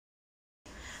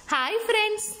Hi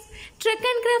friends, truck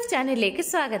and craft ചാനലിലേക്ക്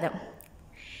സ്വാഗതം.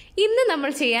 ഇന്ന് നമ്മൾ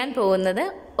ചെയ്യാൻ പോകുന്നത്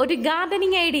ഒരു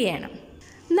ഗാർഡനിങ് ഐഡിയയാണ്.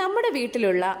 നമ്മുടെ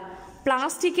വീട്ടിലുള്ള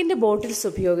പ്ലാസ്റ്റിക്കിൻ്റെ ബോട്ടിൽസ്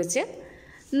ഉപയോഗിച്ച്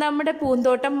നമ്മുടെ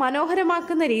പൂന്തോട്ടം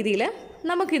മനോഹരമാക്കുന്ന രീതിയിൽ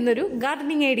നമുക്കിന്നൊരു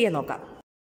ഗാർഡനിങ് ഐഡിയ നോക്കാം.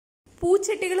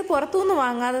 പൂച്ചട്ടികൾ പുറത്തുനിന്ന്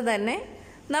വാങ്ങാതെ തന്നെ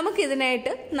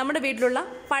നമുക്കിതിനായിട്ട് നമ്മുടെ വീട്ടിലുള്ള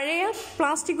പഴയ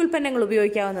പ്ലാസ്റ്റിക് ഉൽപ്പന്നങ്ങൾ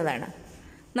ഉപയോഗിക്കാവുന്നതാണ്.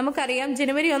 നമുക്കറിയാം,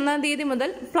 ജനുവരി 1 തീയതി മുതൽ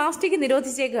പ്ലാസ്റ്റിക്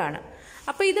നിരോധിച്ചേക്കാണ്.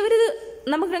 അപ്പോൾ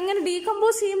നമുക്ക് എങ്ങനെ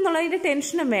ഡീകമ്പോസ് ചെയ്യും എന്നുള്ളതിൻ്റെ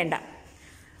ടെൻഷനും വേണ്ട.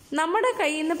 നമ്മുടെ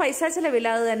കയ്യിൽ നിന്ന് പൈസ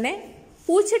ചിലവില്ലാതെ തന്നെ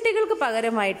പൂച്ചട്ടികൾക്ക്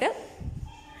പകരമായിട്ട്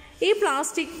ഈ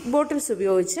പ്ലാസ്റ്റിക് ബോട്ടിൽസ്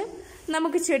ഉപയോഗിച്ച്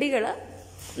നമുക്ക് ചെടികൾ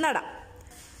നടാം.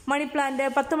 മണി പ്ലാന്റ്,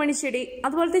 10 മണി ചെടി,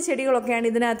 അതുപോലത്തെ ചെടികളൊക്കെയാണ്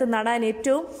ഇതിനകത്ത് നടാൻ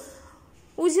ഏറ്റവും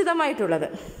ഉചിതമായിട്ടുള്ളത്.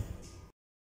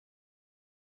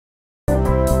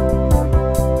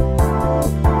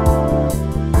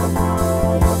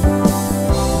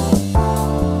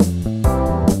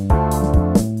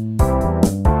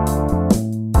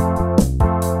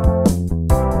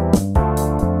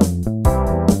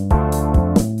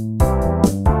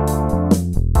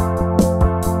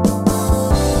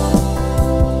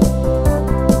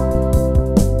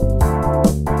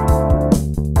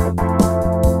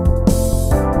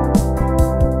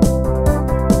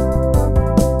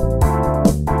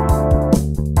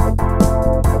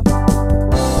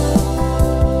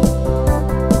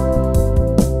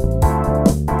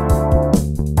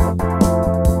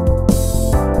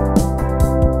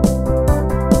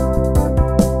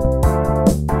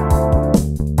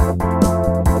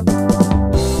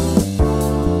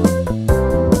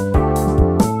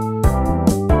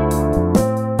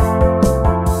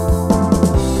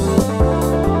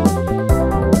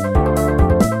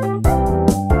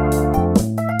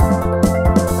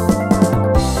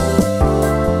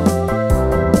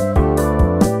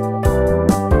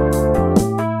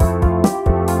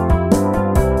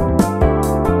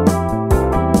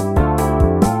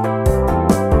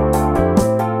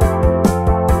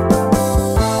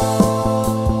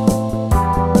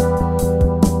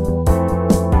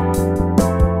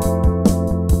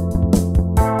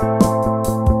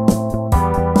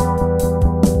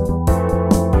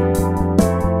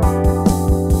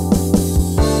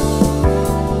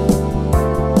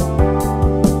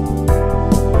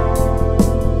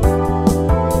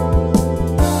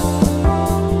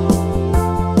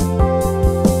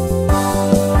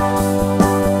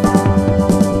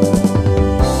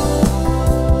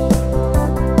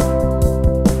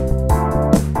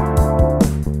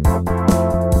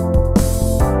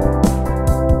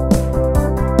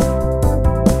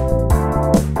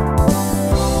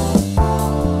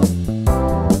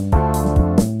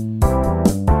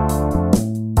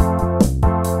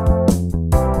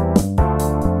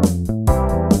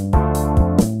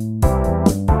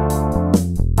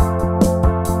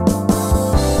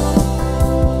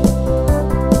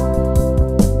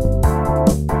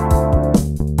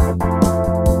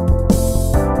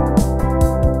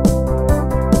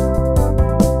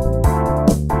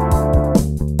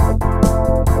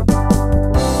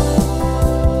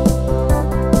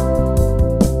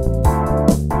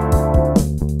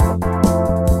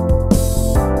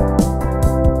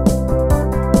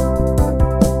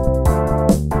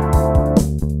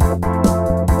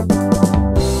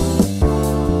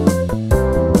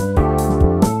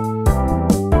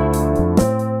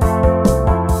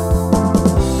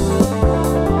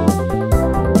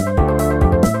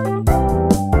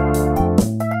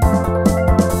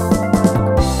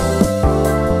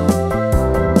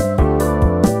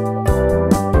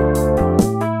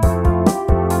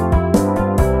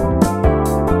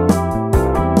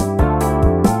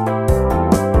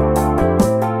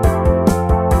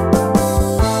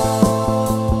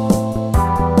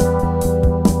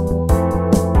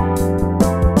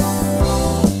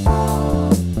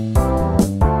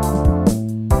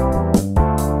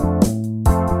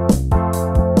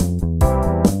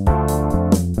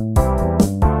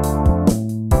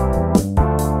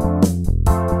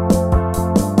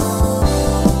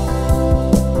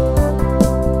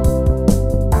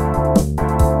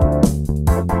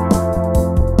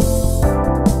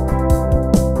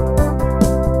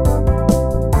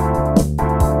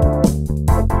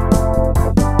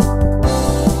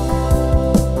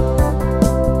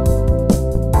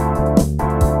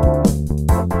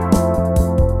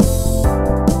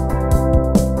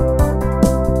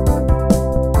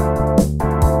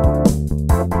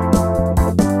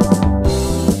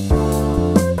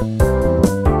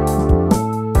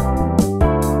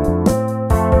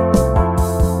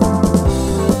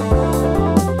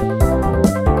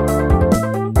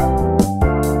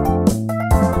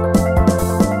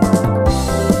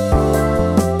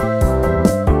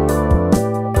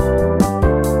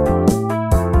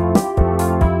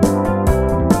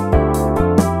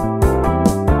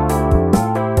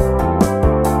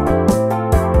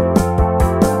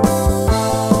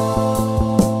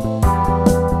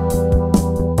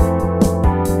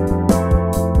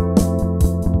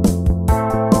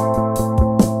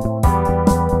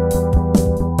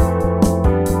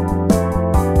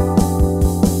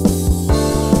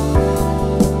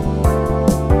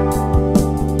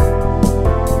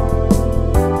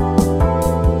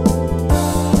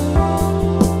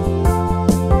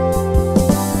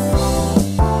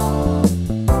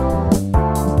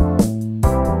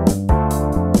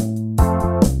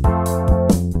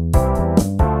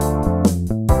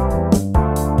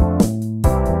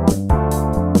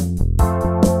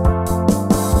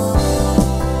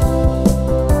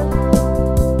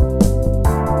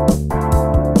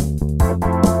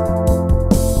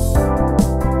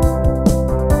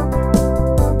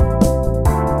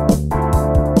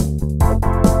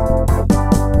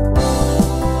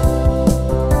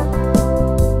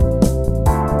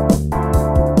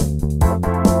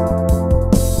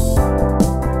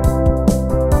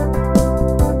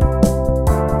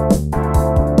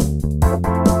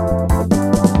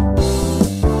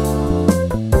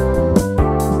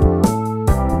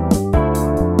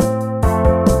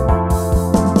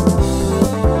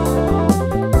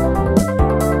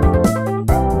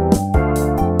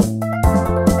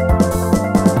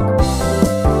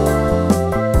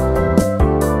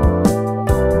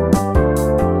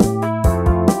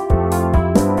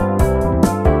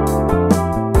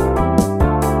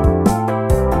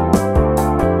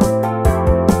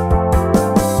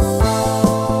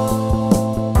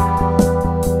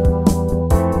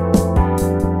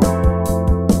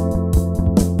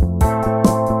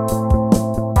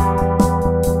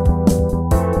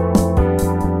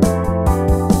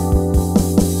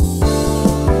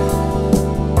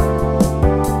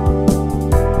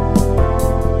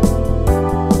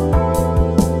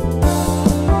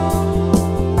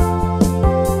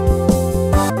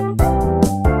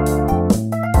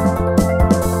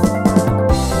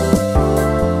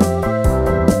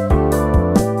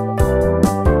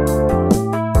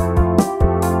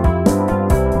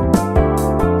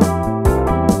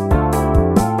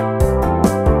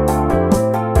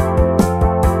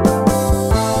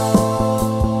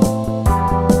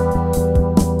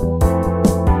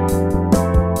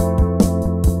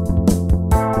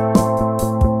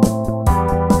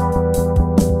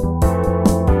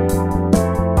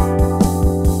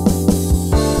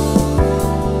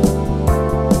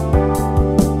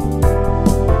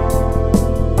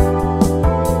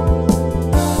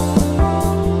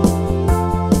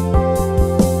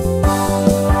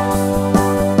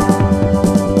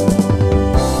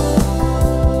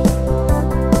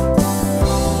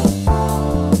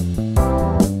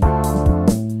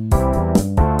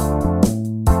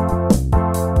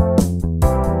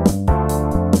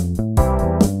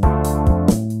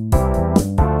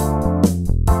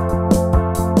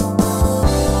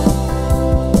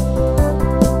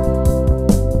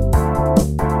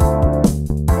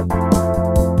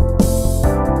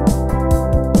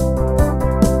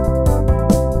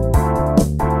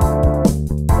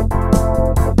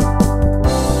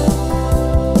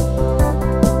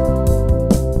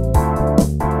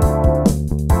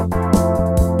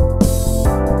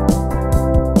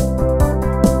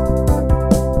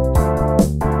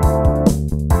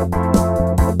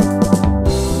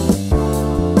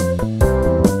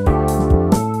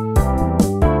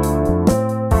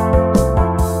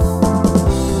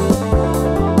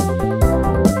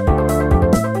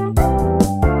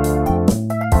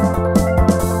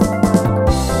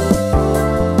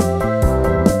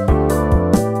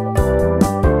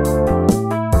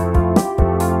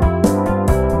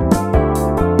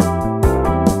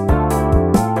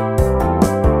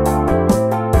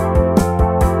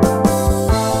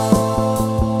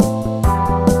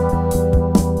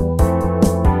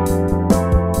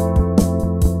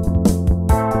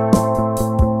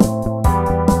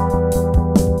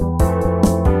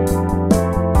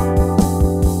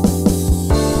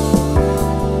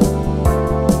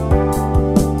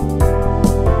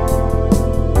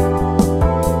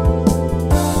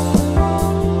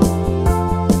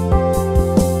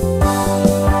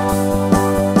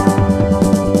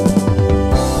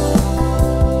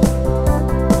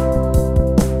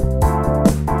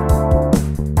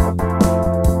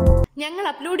 ഞങ്ങൾ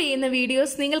അപ്ലോഡ് ചെയ്യുന്ന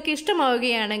വീഡിയോസ് നിങ്ങൾക്ക്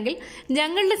ഇഷ്ടമാവുകയാണെങ്കിൽ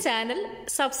ഞങ്ങളുടെ ചാനൽ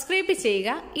സബ്സ്ക്രൈബ് ചെയ്യുക.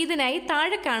 ഇതിനായി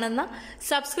താഴെ കാണുന്ന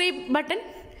സബ്സ്ക്രൈബ് ബട്ടൺ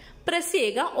പ്രസ്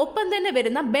ചെയ്യുക. ഒപ്പം തന്നെ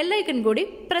വരുന്ന ബെല്ലൈക്കൺ കൂടി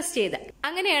പ്രസ് ചെയ്ത്.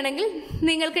 അങ്ങനെയാണെങ്കിൽ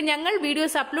നിങ്ങൾക്ക് ഞങ്ങൾ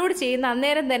വീഡിയോസ് അപ്ലോഡ് ചെയ്യുന്ന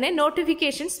അന്നേരം തന്നെ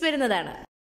നോട്ടിഫിക്കേഷൻസ് വരുന്നതാണ്.